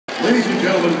Ladies and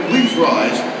gentlemen, please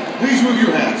rise, please move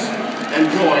your hats, and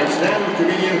join stand-up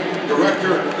comedian,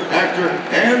 director, actor,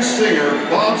 and singer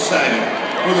Bob Saget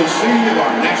for the singing of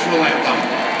our national anthem.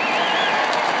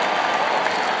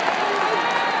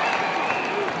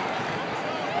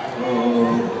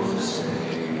 Oh,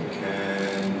 say,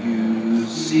 can you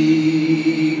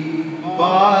see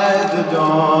by the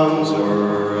dawn's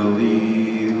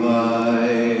early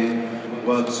light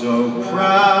what so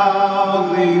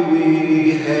proudly